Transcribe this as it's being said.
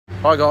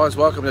Hi guys,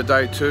 welcome to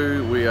day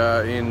 2. We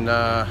are in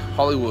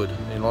Hollywood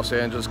in Los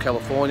Angeles,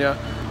 California.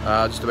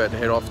 Just about to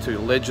head off to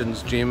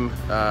Legends Gym.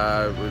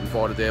 We're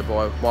invited there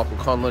by Michael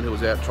Conlon, who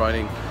was out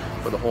training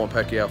for the Horn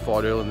Pacquiao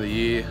fight earlier in the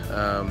year.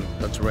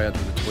 Done some rounds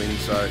with the twins,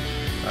 so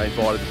I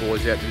invited the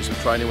boys out to do some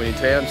training when in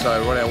town.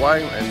 So we're on our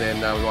way, and then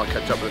we might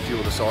catch up with a few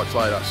of the sites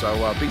later.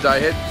 So big day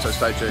ahead, so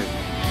stay tuned.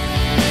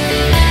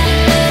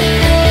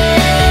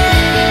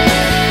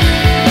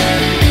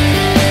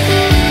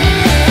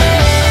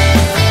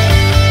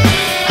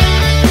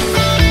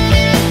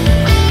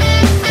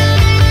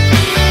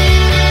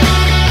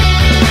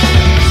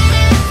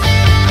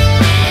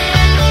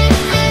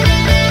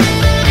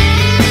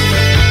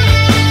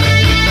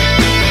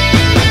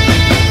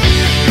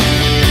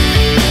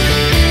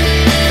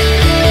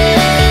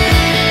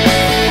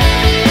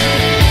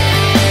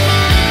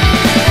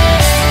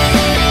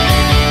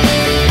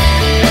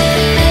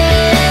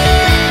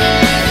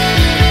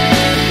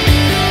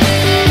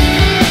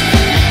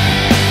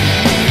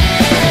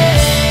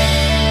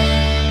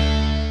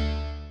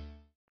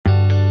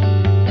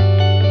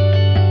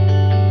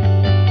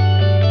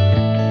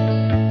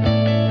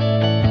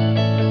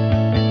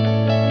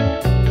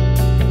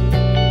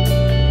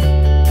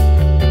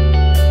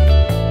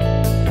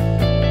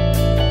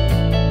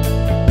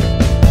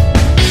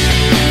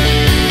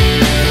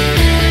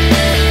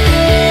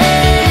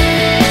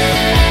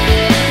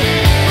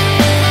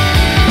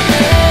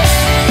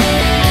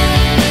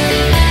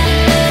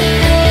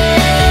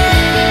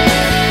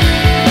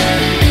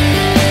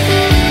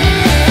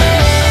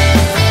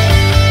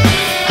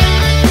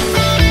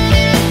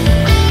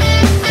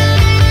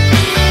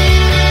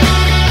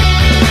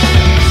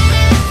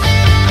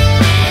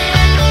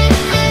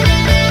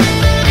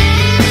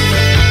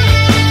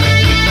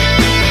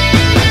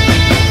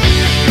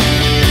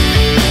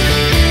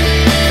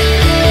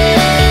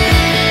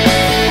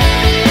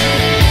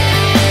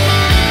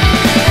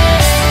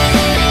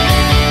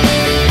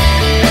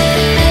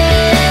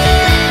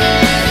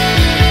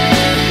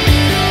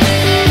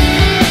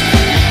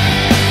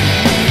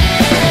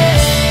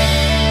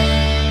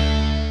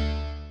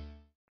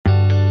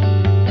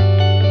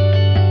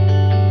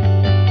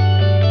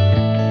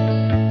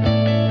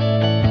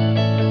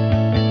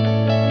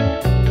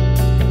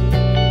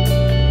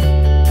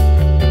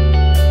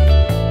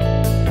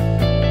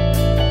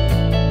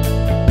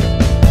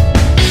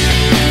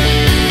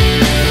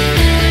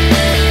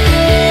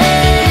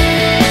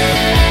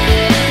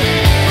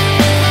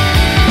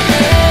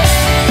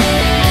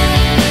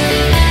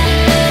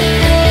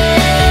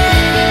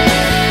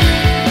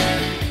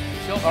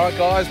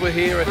 Guys, we're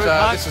here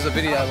at, this is a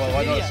video by the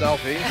way, not a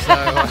selfie, so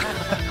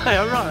hey,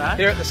 all right,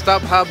 here at the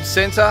StubHub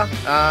Centre.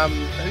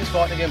 Who's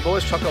fighting again,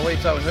 boys?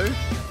 Chocolito and who?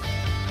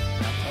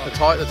 The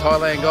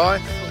Thailand guy.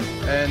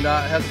 And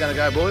how's it going to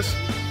go, boys?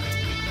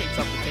 Picks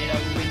up the veto,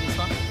 we'll win this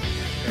one.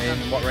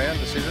 And what round?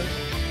 Decision?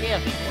 Yeah, I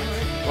think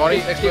points.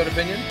 Ronnie, expert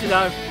opinion?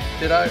 Ditto.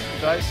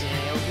 Jace?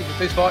 Yeah, we'll give it.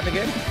 Who's fighting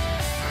again?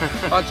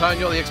 Hi Tone,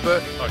 you're the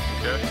expert. I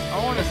concur.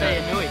 I want to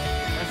say Anui.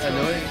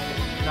 Anui?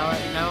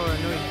 No,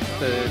 Anui.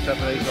 The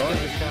Japanese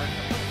guy?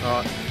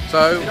 Alright,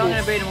 so we're not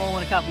going to beat them all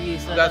in a couple of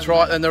years. So that's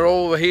right, and they're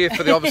all here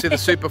for the obviously the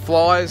super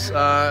flies.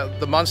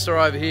 The Munster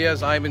over here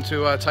is aiming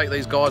to take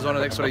these guys on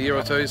the next sort of year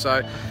or two,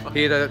 so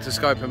here to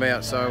scope them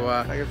out.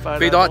 So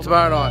be night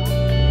tomorrow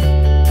night.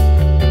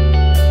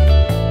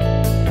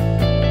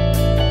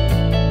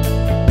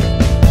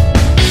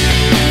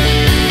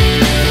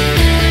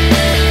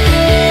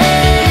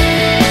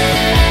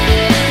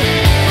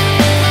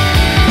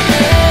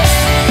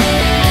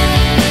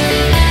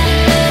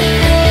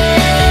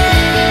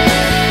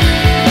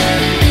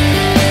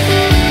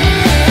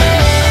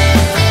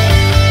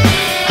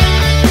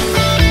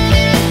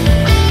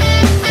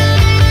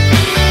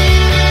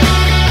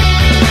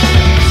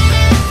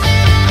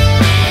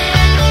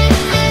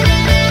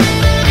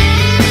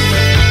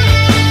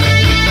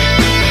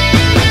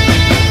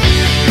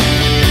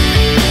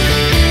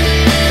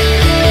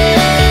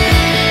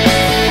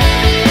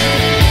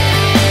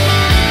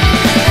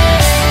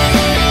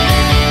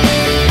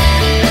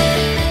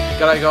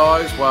 G'day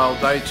guys, well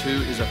day 2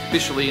 is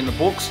officially in the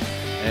books,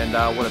 and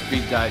what a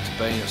big day it's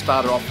been. It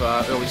started off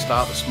early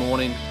start this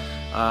morning,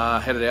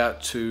 headed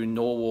out to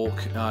Norwalk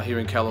here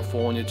in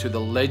California to the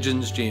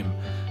Legends Gym,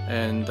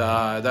 and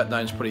that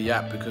name's pretty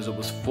apt because it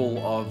was full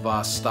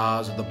of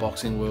stars of the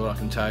boxing world, I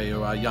can tell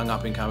you, young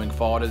up and coming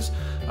fighters.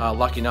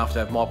 Lucky enough to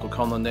have Michael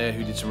Conlon there,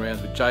 who did some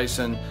rounds with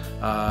Jason.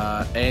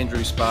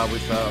 Andrew sparred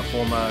with a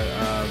former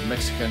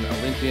Mexican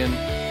Olympian.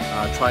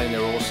 Training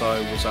there also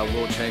was our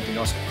world champion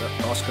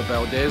Oscar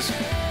Valdez,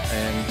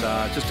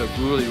 and just a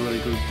really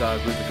good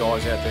group of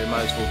guys out there.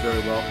 Made us feel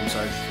very welcome,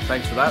 so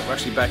thanks for that. We're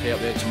actually back out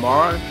there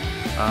tomorrow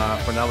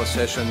for another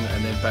session,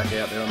 and then back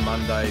out there on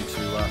Monday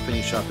to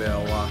finish up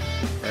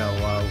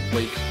our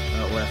week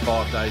or our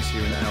 5 days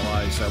here in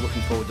LA. So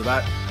looking forward to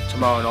that.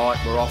 Tomorrow night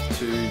we're off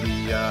to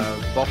the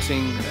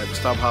boxing at the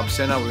StubHub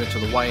Centre. We went to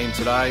the weigh-in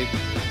today.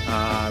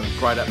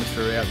 Great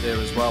atmosphere out there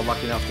as well.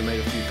 Lucky enough to meet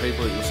a few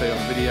people that you'll see on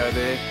the video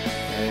there.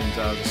 and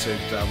as I said,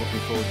 looking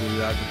forward to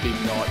the big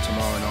night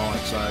tomorrow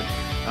night. So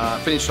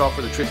finished off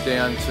with a trip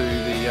down to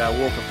the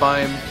Walk of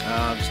Fame,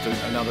 just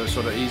another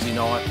sort of easy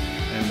night,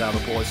 and the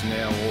boys are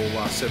now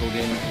all settled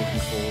in, looking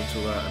forward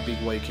to a big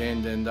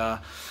weekend, and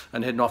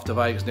heading off to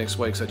Vegas next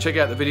week. So check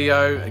out the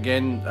video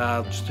again.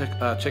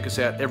 Check us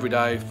out every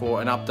day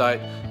for an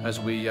update as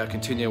we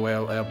continue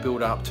our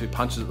build up to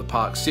Punches at the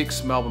Park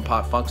 6, Melbourne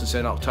Park Function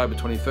Centre, October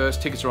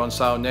 21st. Tickets are on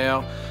sale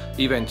now.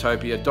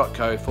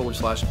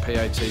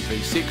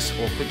 eventopia.co/PATP6,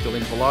 or click the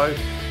link below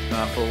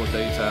for all the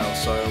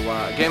details. So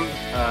again,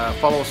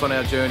 follow us on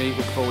our journey.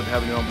 Look forward to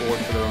having you on board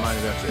for the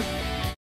remainder of our trip.